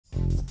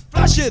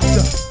Mash it.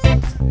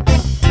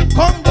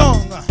 Come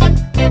down.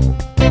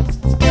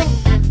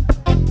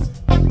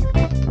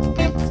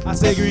 I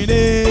say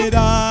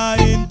Grenada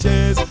in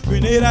tears,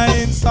 Grenada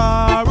in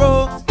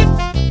sorrow.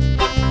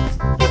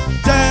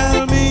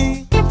 Tell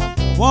me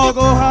what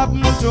go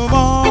happen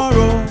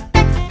tomorrow.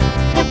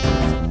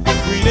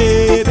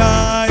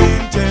 Grenada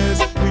in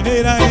tears,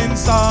 Grenada in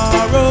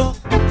sorrow.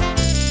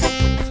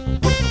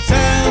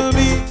 Tell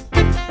me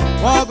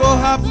what go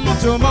happen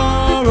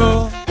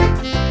tomorrow.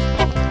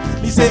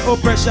 Me say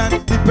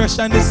oppression,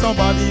 depression is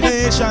somebody's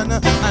nation,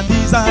 and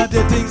these are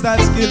the things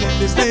that's killing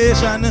this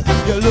nation.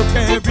 You look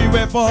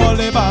everywhere for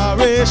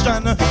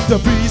liberation. The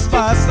priest,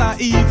 pastor,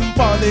 even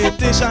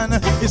politician.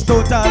 It's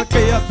total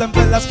chaos, them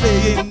fellas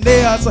playing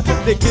theirs.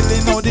 They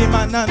killing all the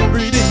man and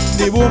breeding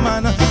the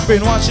woman.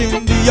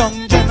 Brainwashing the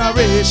young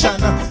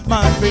generation.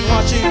 Man,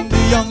 brainwashing the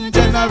young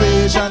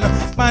generation.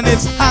 Man,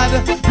 it's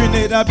hard.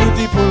 Grenada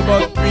beautiful,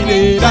 but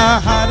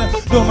Grenada hard.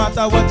 No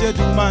matter what you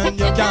do, man,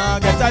 you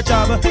can't get a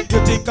job.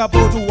 You think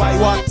about why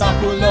water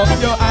full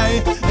of your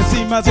eye. It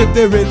seems as if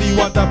they really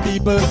want the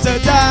people to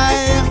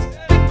die.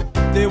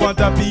 They want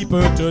the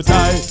people to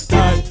die,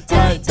 die,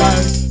 die,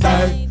 die,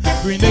 die.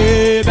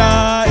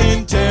 Grenada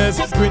in tears,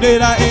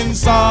 Grenada in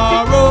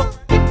sorrow.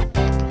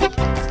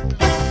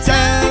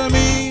 Tell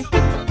me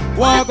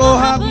what go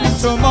happen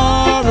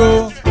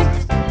tomorrow.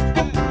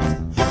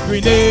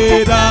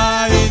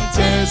 Grenada in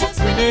tears,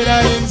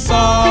 Grenada in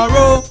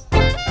sorrow.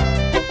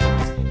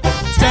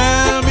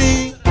 Tell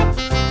me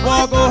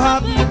what go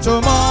happen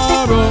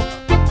tomorrow.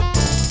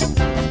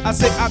 I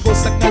say I go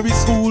secondary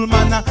school,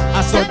 man.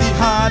 I study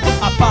hard,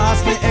 I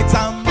pass the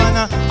exam,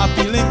 man. I'm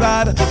feeling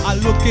glad. I'm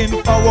looking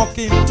for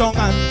working tongue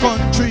and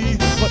country,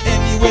 but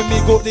anyway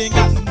me go, they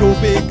got no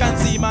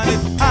vacancy, man.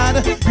 It's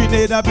hard.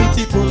 Grenada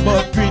beautiful,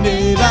 but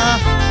Grenada,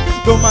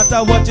 no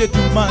matter what you do,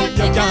 man,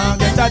 you can't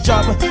get a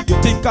job.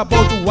 You think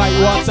about why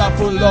water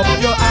full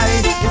of your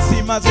eye. It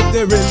seems as if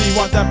they really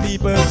want the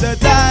people to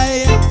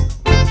die.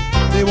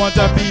 They want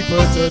the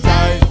people to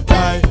die,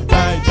 die,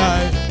 die,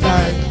 die,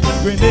 die.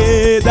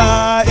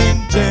 Grenada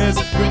in tears,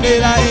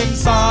 Grenada in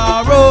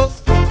sorrow.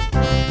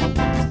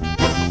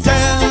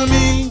 Tell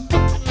me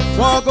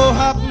what go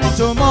happen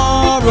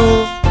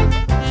tomorrow.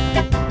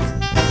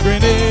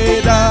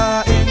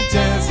 Grenada in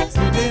tears,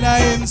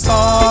 Grenada in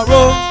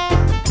sorrow.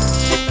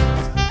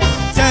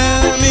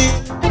 Tell me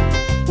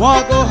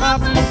what go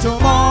happen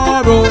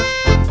tomorrow.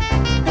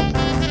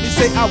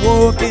 Say a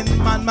working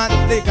man,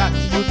 they got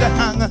you to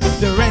hang.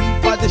 The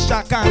rent for the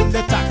shack and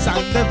the tax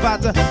and the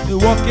VAT. They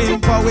working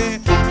for way,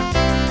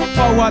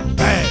 for what?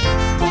 Hey,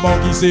 the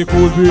monkey say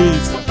cool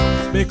breeze,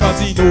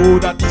 because he know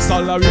that the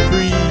salary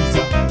freeze.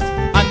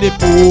 And the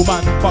poor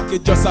man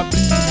pocket just a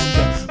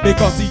bleed,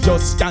 because he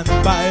just can't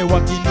buy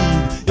what he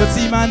need. You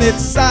see, man,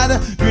 it's sad.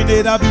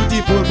 Grenada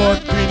beautiful,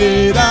 but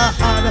Grenada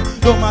hard.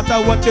 No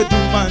matter what you do,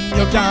 man,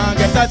 you can't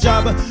get a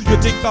job. You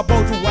think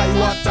about why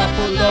water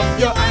full of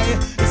your eye.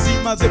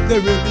 As if they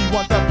really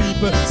want the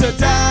people to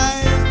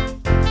die.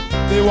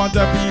 They want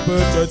the people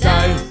to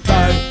die,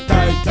 die,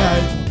 die,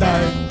 die,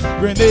 die.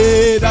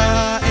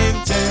 Grenada in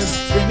tears,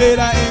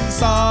 Grenada in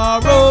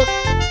sorrow.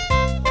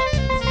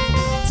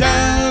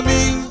 Tell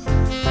me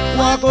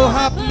what will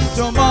happen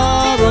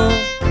tomorrow.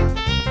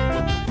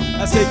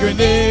 I say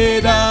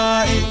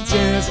Grenada in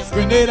tears,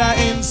 Grenada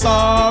in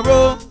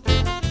sorrow.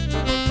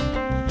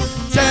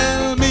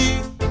 Tell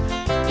me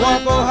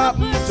what will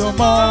happen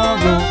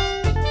tomorrow.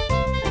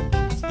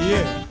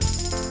 Yeah.